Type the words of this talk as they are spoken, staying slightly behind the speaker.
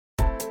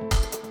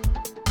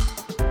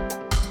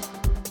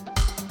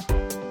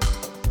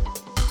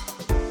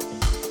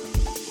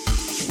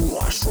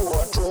说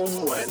中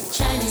文。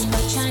 Chinese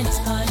pot, Chinese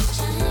pot,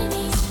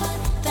 Chinese pot.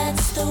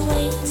 That's the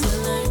way to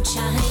learn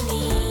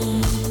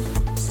Chinese.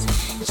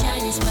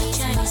 Chinese pot,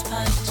 Chinese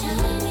pot,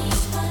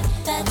 Chinese pot.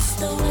 That's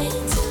the way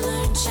to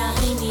learn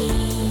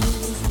Chinese.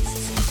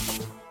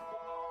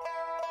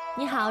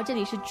 你好，这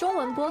里是中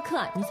文播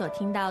客，你所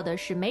听到的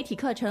是媒体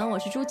课程，我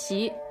是朱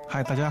琪。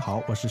嗨，大家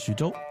好，我是徐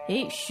州。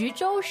徐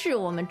州是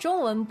我们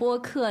中文播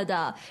客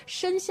的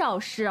声效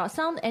师啊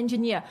 ，Sound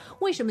Engineer。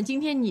为什么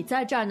今天你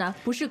在这儿呢？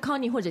不是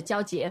Connie 或者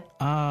焦杰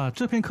啊？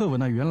这篇课文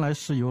呢，原来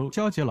是由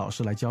焦杰老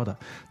师来教的，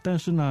但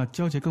是呢，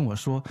焦杰跟我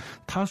说，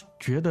他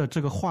觉得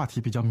这个话题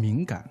比较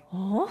敏感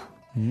哦，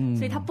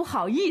所以他不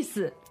好意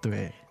思。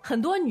对，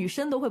很多女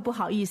生都会不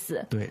好意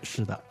思。对，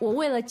是的。我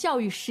为了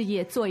教育事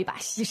业做一把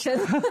牺牲。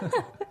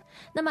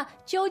那么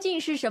究竟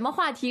是什么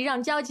话题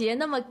让焦杰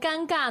那么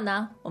尴尬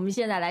呢？我们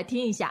现在来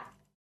听一下。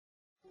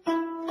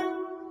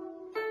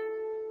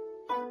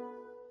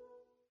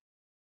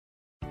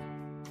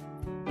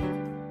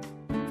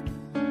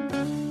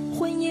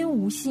婚姻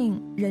无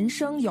性，人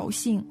生有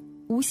性。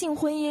无性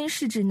婚姻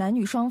是指男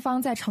女双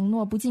方在承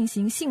诺不进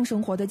行性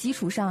生活的基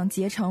础上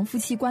结成夫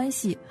妻关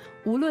系。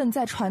无论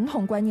在传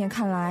统观念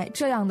看来，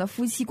这样的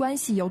夫妻关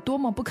系有多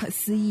么不可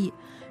思议，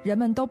人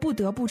们都不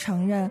得不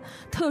承认，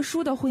特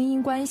殊的婚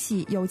姻关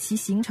系有其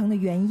形成的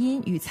原因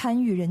与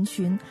参与人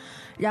群。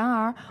然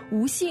而，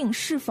无性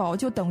是否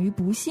就等于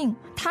不幸？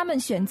他们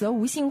选择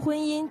无性婚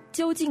姻，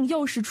究竟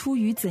又是出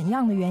于怎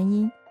样的原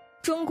因？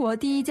中国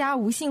第一家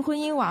无性婚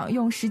姻网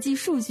用实际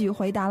数据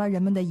回答了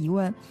人们的疑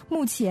问。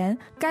目前，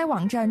该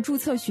网站注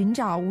册寻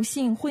找无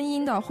性婚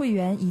姻的会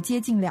员已接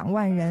近2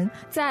万人。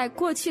在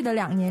过去的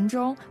2年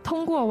中，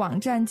通过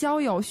网站交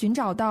友寻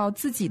找到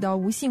自己的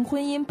无性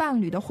婚姻伴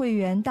侣的会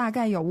员大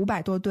概有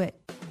500多对。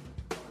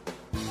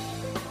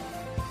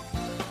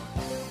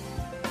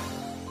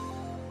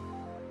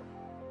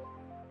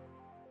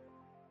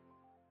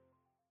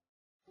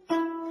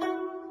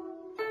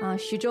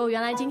徐州，原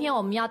来今天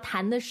我们要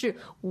谈的是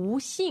无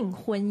性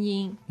婚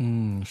姻。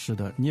是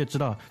的，你也知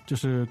道，就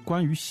是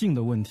关于性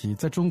的问题，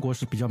在中国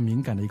是比较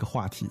敏感的一个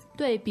话题。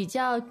对，比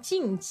较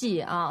禁忌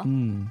啊。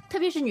特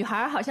别是女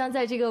孩，好像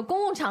在这个公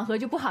共场合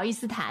就不好意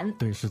思谈。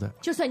对，是的。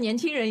就算年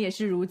轻人也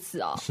是如此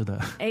哦。是的。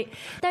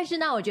但是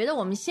呢，我觉得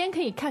我们先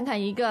可以看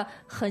看一个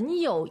很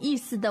有意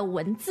思的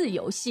文字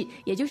游戏，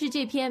也就是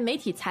这篇媒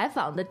体采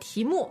访的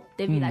题目。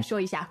David 来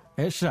说一下。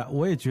是啊，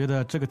我也觉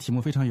得这个题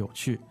目非常有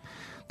趣。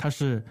它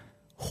是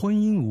婚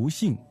姻无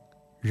性，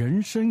人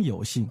生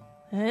有性。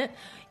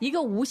一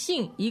个无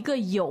性，一个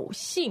有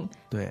性。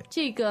对，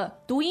这个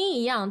读音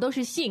一样，都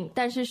是性，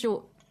但是是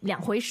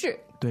两回事。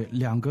对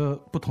，2个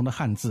不同的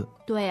汉字。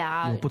对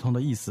啊，有不同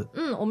的意思。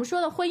我们说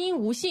的婚姻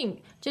无性，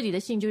这里的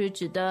性就是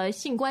指的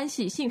性关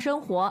系、性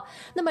生活。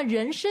那么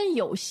人生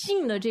有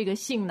性的这个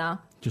性呢，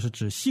就是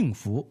指幸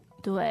福。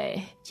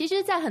对，其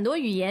实在很多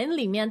语言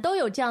里面都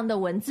有这样的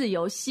文字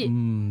游戏。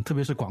特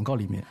别是广告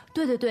里面。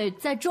对，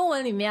在中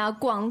文里面啊，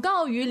广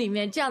告语里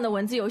面这样的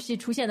文字游戏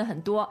出现的很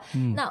多。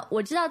那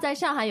我知道在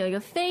上海有一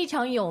个非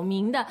常有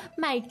名的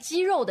卖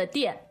鸡肉的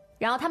店，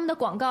然后他们的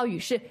广告语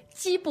是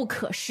机不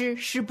可失，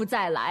失不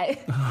再来。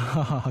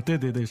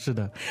对，是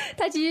的。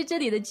它其实这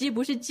里的鸡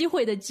不是机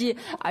会的鸡，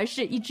而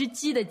是一只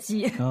鸡的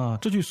鸡。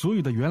这句俗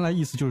语的原来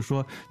意思就是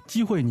说，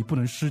机会你不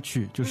能失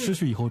去，就失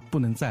去以后不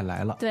能再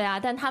来了。对啊，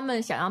但他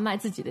们想要卖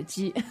自己的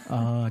鸡。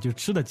就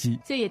吃的鸡。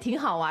这也挺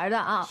好玩的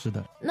啊。是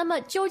的。那么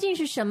究竟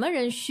是什么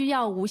人需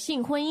要无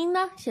性婚姻呢？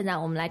现在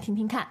我们来听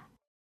听看。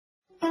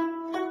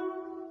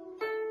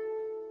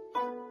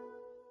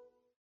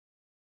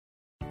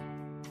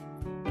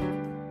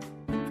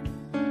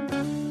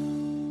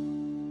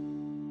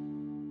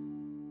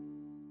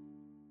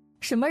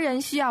什么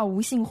人需要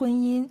无性婚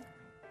姻？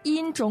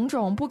因种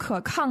种不可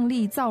抗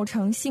力造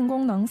成性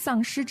功能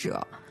丧失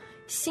者，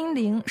心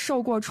灵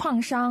受过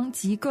创伤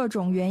及各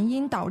种原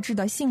因导致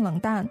的性冷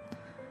淡，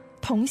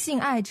同性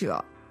爱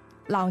者，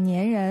老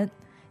年人，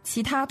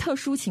其他特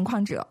殊情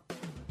况者。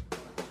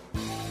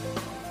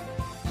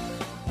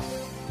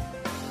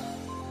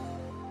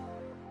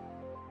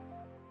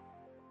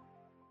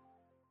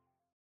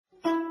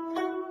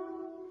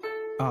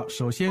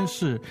首先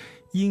是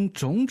因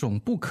种种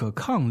不可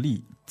抗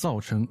力造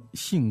成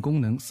性功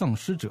能丧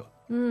失者。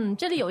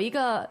这里有一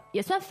个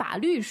也算法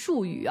律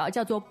术语啊，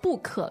叫做不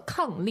可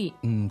抗力。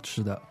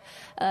是的。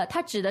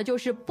它指的就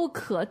是不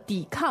可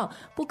抵抗、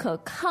不可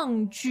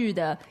抗拒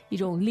的一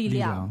种力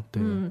量。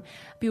对。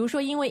比如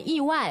说因为意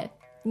外，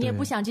你也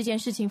不想这件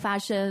事情发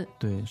生。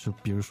对，是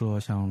比如说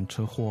像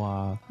车祸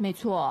啊。没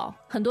错，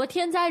很多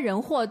天灾人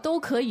祸都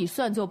可以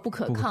算作不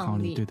可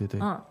抗力。对。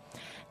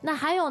那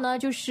还有呢，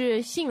就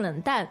是性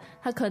冷淡，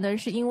它可能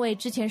是因为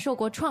之前受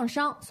过创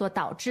伤所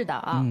导致的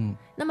啊。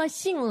那么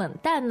性冷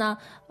淡呢，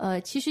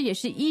其实也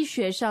是医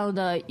学上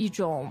的一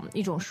种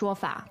说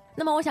法。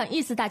那么我想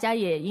意思大家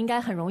也应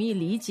该很容易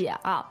理解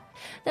啊。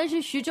但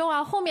是徐州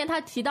啊，后面他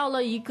提到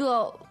了一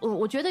个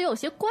我觉得有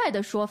些怪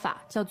的说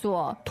法，叫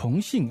做同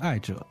性爱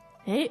者。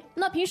哎，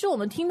那平时我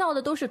们听到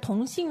的都是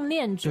同性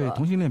恋者，对，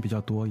同性恋比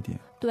较多一点。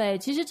对，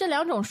其实这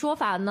两种说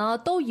法呢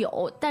都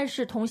有，但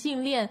是同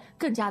性恋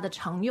更加的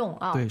常用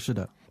啊。对，是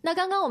的。那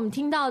刚刚我们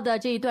听到的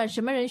这一段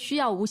什么人需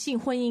要无性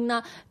婚姻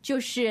呢？就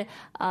是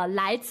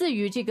来自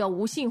于这个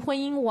无性婚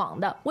姻网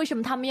的。为什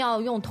么他们要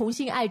用同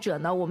性爱者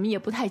呢？我们也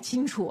不太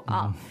清楚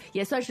啊，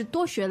也算是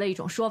多学了一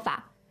种说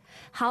法。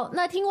好，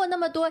那听过那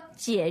么多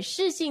解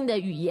释性的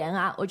语言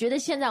啊，我觉得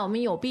现在我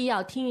们有必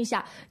要听一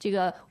下这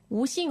个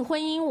无性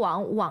婚姻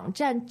网网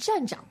站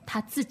站长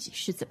他自己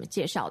是怎么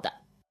介绍的。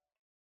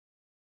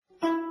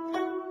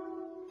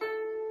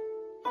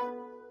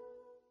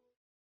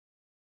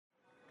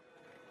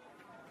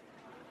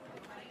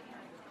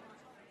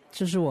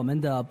这是我们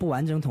的不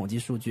完整统计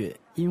数据，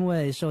因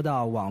为受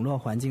到网络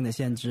环境的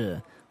限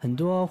制，很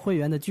多会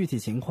员的具体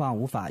情况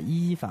无法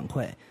一一反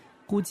馈，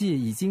估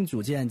计已经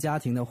组建家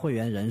庭的会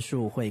员人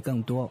数会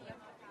更多。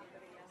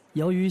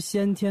由于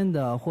先天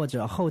的或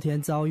者后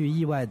天遭遇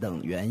意外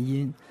等原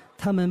因，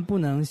他们不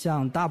能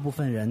像大部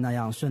分人那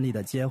样顺利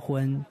的结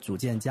婚、组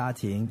建家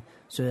庭。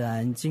虽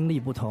然经历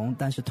不同，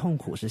但是痛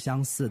苦是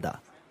相似的。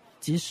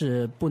即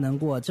使不能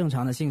过正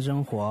常的性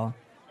生活，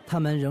他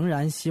们仍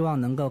然希望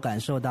能够感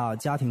受到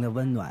家庭的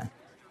温暖，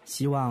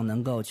希望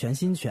能够全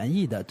心全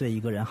意地对一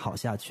个人好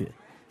下去，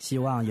希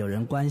望有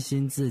人关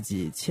心自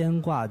己、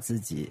牵挂自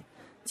己。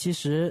其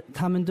实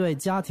他们对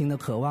家庭的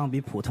渴望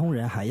比普通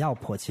人还要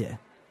迫切。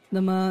那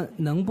么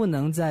能不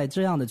能在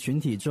这样的群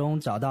体中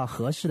找到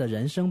合适的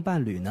人生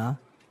伴侣呢？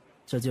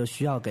这就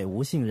需要给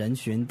无性人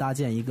群搭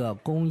建一个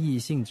公益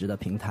性质的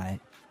平台。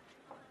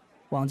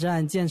网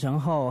站建成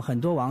后，很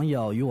多网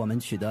友与我们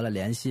取得了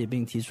联系，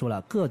并提出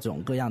了各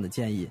种各样的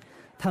建议。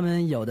他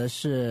们有的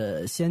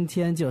是先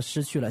天就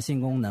失去了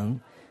性功能，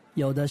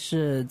有的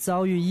是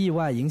遭遇意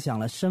外影响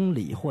了生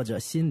理或者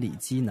心理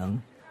机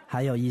能，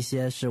还有一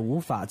些是无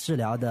法治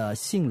疗的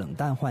性冷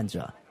淡患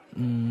者。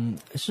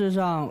事实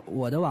上，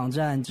我的网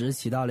站只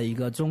起到了一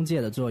个中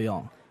介的作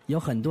用，有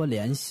很多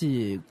联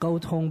系、沟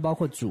通，包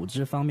括组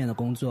织方面的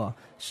工作，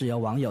是由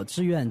网友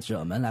志愿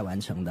者们来完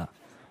成的。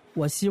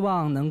我希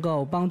望能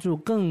够帮助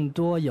更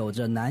多有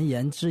着难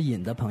言之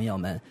隐的朋友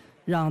们，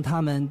让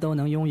他们都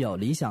能拥有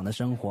理想的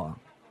生活。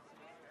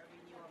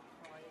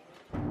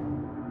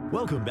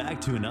Welcome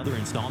back to another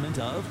installment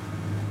of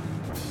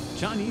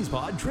Chinese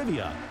Pod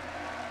Trivia.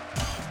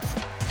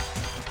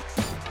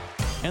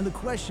 And the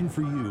question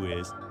for you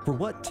is, for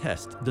what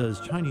test does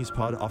Chinese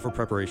Pod offer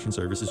preparation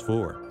services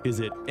for? Is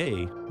it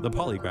A, the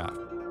polygraph,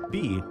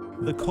 B,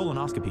 the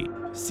colonoscopy,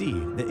 C,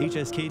 the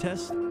HSK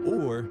test,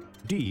 or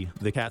D,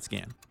 the CAT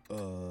scan?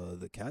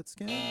 The CAT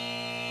scan?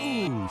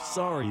 Ooh,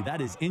 sorry,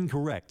 that is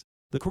incorrect.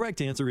 The correct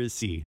answer is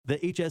C, the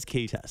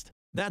HSK test.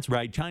 That's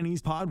right,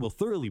 Chinese Pod will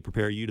thoroughly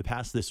prepare you to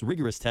pass this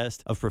rigorous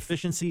test of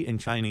proficiency in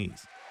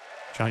Chinese.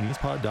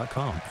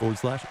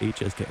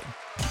 ChinesePod.com/HSK.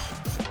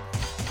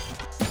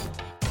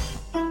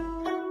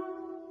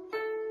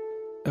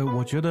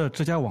 我觉得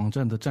这家网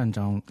站的站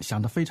长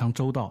想得非常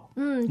周到。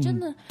真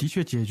的，的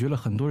确解决了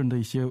很多人的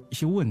一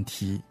些问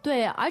题。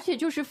对，而且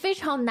就是非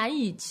常难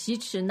以启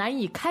齿、难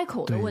以开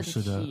口的问题。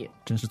是的，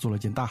真是做了一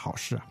件大好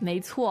事啊。没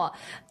错，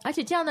而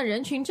且这样的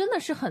人群真的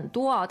是很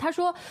多啊。他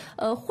说，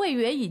会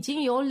员已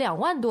经有2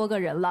万多个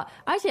人了，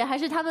而且还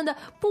是他们的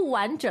不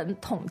完整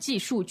统计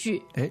数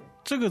据。哎，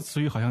这个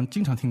词语好像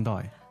经常听到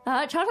哎。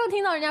常常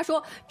听到人家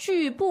说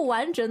据不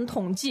完整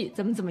统计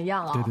怎么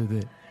样啊？对对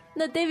对。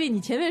那 David， 你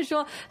前面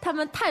说他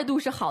们态度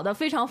是好的，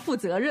非常负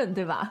责任，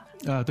对吧？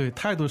对，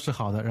态度是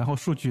好的，然后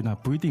数据呢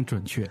不一定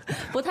准确，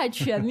不太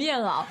全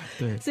面啊。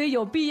对，所以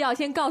有必要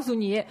先告诉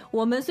你，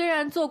我们虽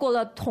然做过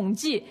了统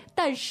计，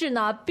但是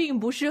呢，并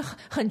不是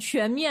很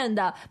全面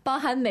的，包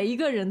含每一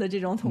个人的这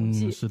种统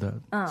计。是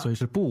的，所以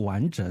是不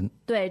完整。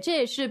对，这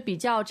也是比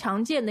较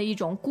常见的一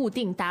种固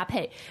定搭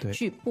配，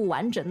据不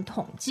完整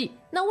统计。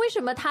那为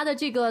什么它的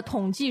这个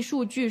统计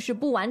数据是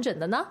不完整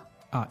的呢？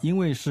因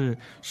为是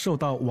受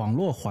到网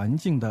络环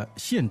境的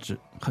限制，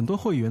很多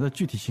会员的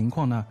具体情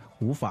况呢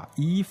无法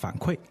一一反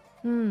馈。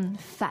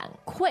反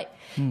馈，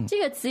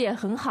这个词也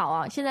很好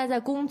啊。现在在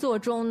工作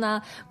中呢，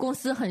公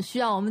司很需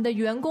要我们的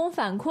员工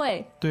反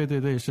馈。对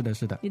对对，是的，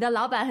是的。你的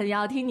老板很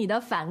要听你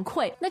的反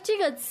馈。那这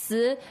个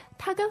词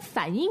它跟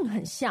反应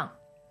很像。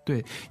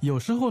对，有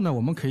时候呢，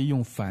我们可以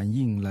用反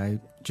应来，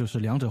就是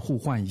两者互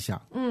换一下。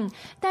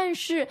但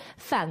是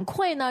反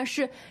馈呢，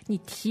是你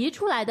提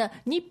出来的，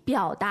你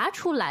表达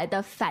出来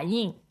的反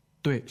应。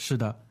对，是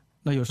的。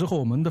那有时候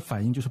我们的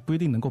反应就是不一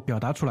定能够表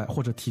达出来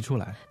或者提出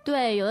来。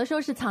对，有的时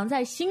候是藏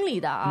在心里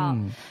的啊。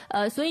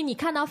所以你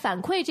看到反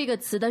馈这个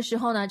词的时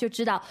候呢，就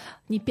知道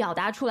你表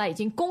达出来已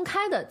经公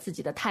开的自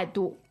己的态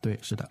度。对，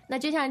是的。那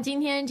就像今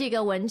天这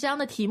个文章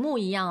的题目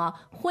一样啊，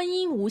婚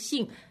姻无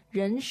性，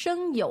人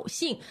生有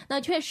性。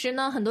那确实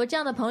呢，很多这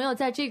样的朋友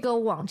在这个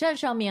网站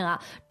上面啊，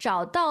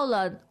找到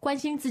了关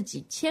心自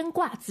己、牵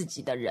挂自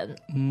己的人。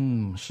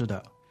是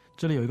的，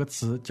这里有一个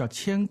词叫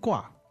牵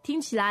挂，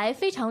听起来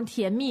非常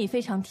甜蜜，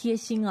非常贴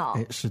心哦。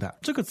是的，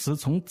这个词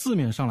从字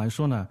面上来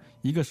说呢，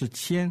一个是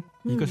牵，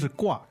一个是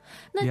挂，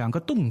两个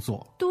动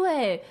作。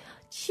对，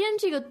牵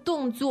这个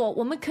动作，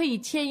我们可以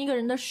牵一个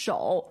人的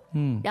手，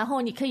然后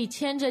你可以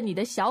牵着你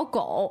的小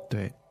狗，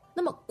对。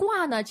那么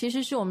挂呢，其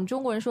实是我们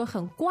中国人说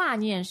很挂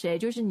念谁，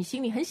就是你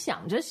心里很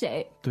想着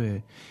谁。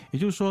对，也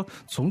就是说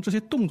从这些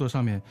动作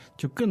上面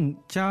就更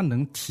加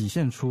能体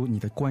现出你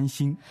的关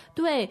心。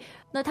对，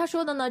那他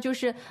说的呢，就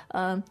是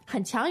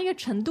很强一个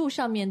程度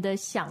上面的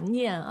想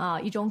念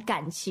啊，一种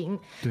感情。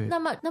对。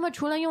那么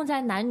除了用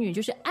在男女就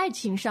是爱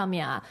情上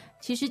面啊，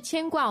其实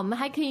牵挂我们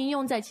还可以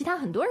用在其他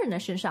很多人的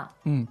身上。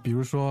比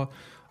如说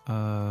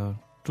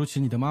朱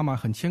琪，你的妈妈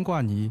很牵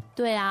挂你。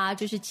对啊，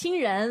就是亲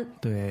人。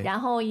对。然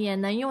后也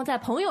能用在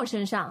朋友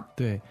身上。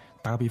对，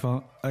打个比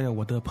方，哎呀，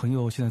我的朋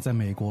友现在在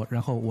美国，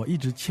然后我一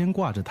直牵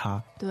挂着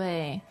他。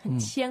对，很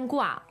牵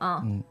挂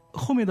啊。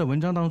后面的文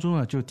章当中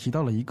呢，就提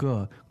到了一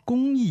个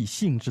公益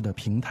性质的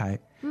平台。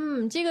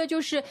这个就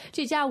是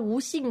这家无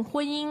性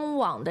婚姻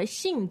网的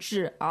性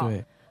质啊。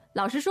对。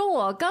老实说，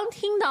我刚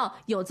听到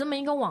有这么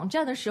一个网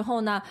站的时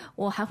候呢，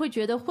我还会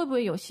觉得会不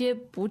会有些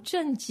不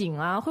正经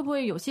啊，会不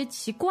会有些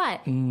奇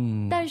怪？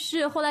但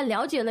是后来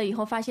了解了以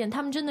后，发现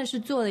他们真的是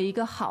做了一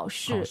个好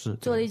事，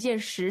做了一件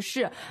实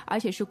事，而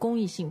且是公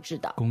益性质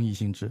的。公益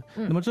性质。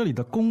那么这里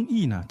的公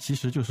益呢，其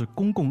实就是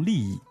公共利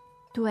益。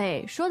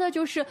对，说的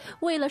就是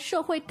为了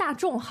社会大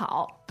众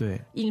好。对，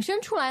引申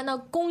出来呢，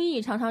公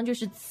益常常就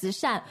是慈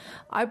善，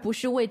而不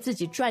是为自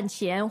己赚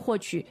钱获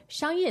取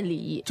商业利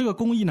益。这个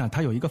公益呢，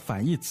它有一个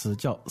反义词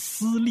叫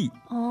私利。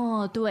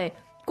对，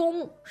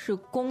公是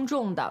公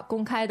众的、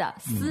公开的，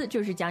私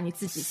就是讲你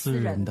自己私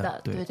人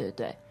的。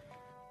对。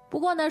不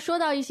过呢，说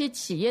到一些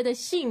企业的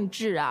性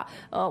质啊，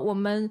我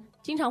们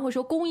经常会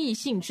说公益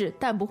性质，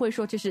但不会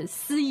说这是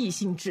私益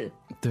性质。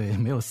对，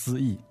没有私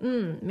益。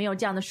没有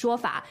这样的说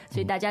法，所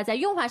以大家在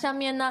用法上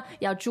面呢，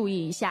要注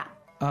意一下。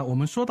我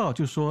们说到，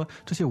就是说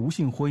这些无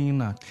性婚姻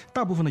呢，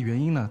大部分的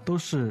原因呢，都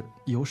是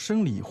由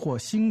生理或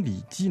心理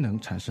机能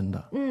产生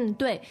的。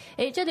对。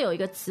这里有一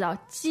个词啊，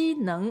机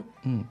能。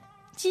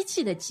机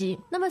器的机，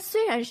那么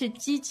虽然是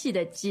机器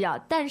的机啊，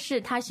但是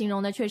它形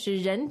容的却是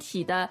人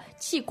体的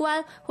器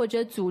官或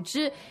者组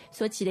织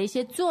所起的一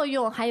些作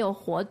用，还有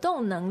活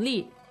动能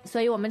力。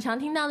所以我们常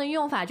听到的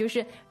用法就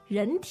是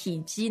人体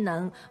机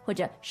能或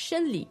者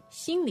生理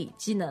心理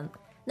机能。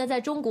那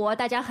在中国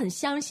大家很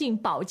相信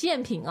保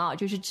健品啊，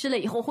就是吃了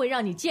以后会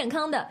让你健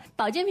康的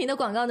保健品的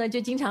广告呢，就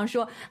经常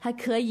说还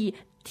可以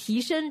提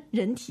升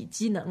人体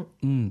机能。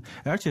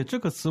而且这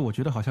个词我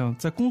觉得好像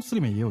在公司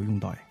里面也有用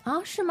到。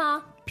是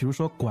吗？比如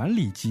说管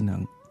理机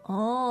能。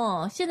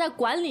现在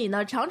管理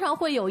呢常常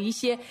会有一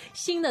些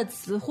新的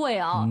词汇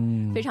啊，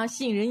非常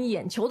吸引人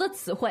眼球的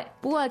词汇。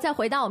不过再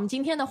回到我们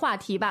今天的话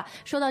题吧，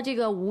说到这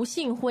个无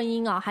性婚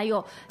姻啊，还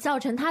有造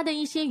成它的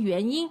一些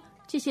原因，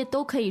这些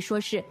都可以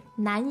说是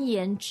难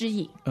言之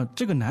隐。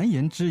这个难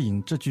言之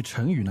隐这句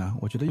成语呢，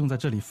我觉得用在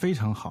这里非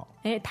常好。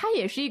它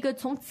也是一个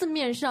从字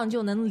面上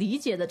就能理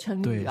解的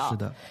成语啊。对，是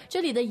的。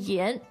这里的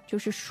言就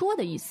是说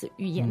的意思，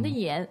语言的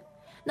言。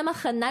那么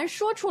很难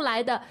说出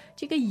来的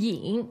这个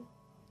隐，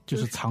就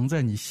是藏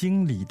在你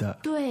心里的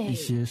对一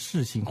些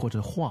事情或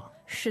者话。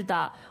是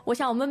的，我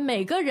想我们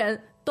每个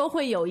人都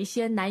会有一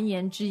些难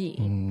言之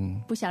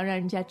隐，不想让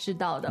人家知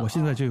道的。我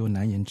现在就有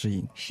难言之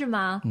隐。是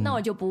吗？那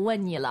我就不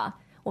问你了。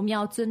我们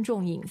要尊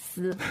重隐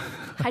私，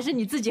还是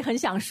你自己很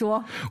想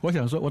说？我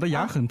想说，我的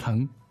牙很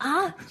疼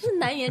是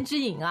难言之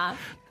隐啊。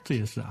这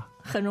也是啊，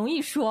很容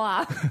易说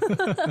啊。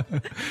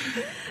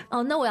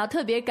那我要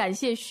特别感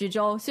谢徐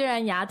州，虽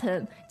然牙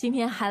疼，今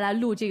天还来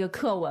录这个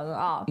课文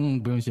啊。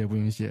不用谢，不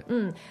用谢。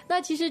那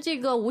其实这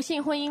个无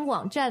性婚姻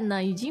网站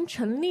呢，已经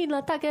成立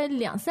了大概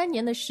2-3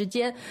年的时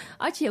间，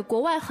而且国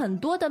外很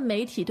多的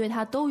媒体对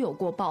它都有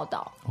过报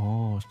道。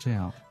是这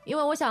样。因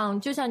为我想，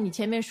就像你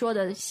前面说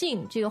的，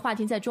性这个话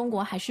题在中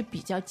国还是比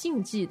较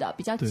禁忌的，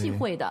比较忌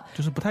讳的，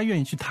就是不太愿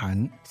意去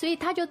谈，所以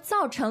它就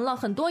造成了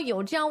很多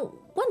有这样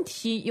问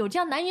题、有这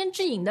样难言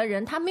之隐的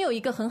人，他没有一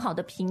个很好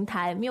的平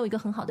台，没有一个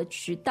很好的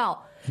渠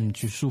道，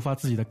去抒发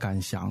自己的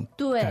感想、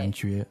感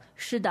觉。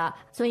是的，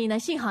所以呢，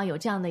幸好有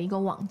这样的一个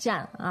网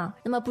站啊。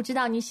那么不知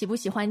道你喜不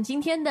喜欢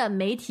今天的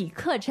媒体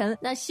课程？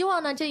那希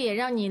望呢，这也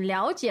让你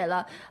了解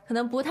了可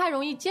能不太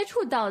容易接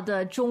触到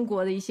的中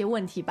国的一些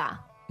问题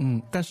吧。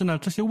但是呢，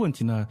这些问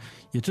题呢，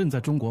也正在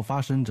中国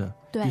发生着，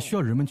也需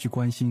要人们去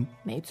关心。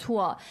没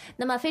错。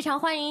那么非常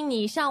欢迎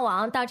你上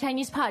网到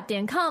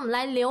ChinesePod.com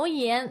来留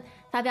言，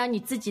发表你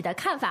自己的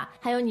看法，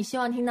还有你希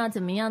望听到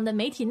怎么样的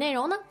媒体内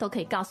容呢，都可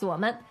以告诉我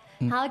们。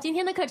好，今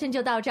天的课程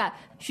就到这儿。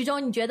徐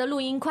忠，你觉得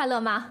录音快乐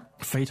吗？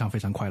非常非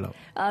常快乐。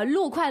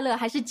录快乐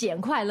还是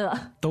剪快乐？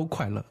都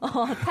快乐。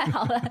太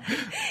好了。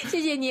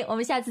谢谢你，我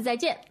们下次再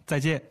见。再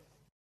见。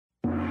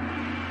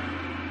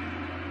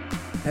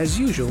As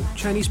usual,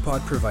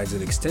 ChinesePod provides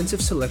an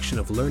extensive selection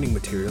of learning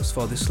materials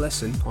for this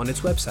lesson on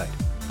its website,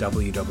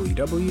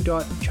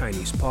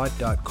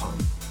 www.chinesepod.com.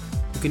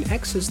 You can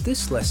access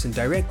this lesson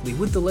directly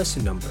with the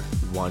lesson number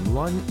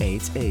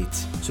 1188.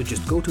 So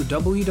just go to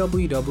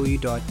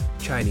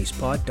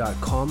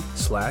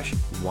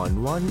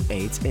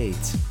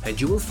www.chinesepod.com/1188 and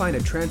you will find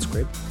a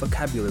transcript,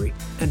 vocabulary,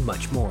 and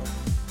much more.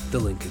 The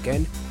link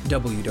again,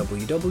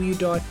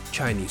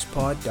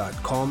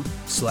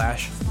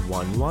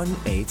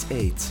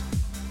 www.chinesepod.com/1188.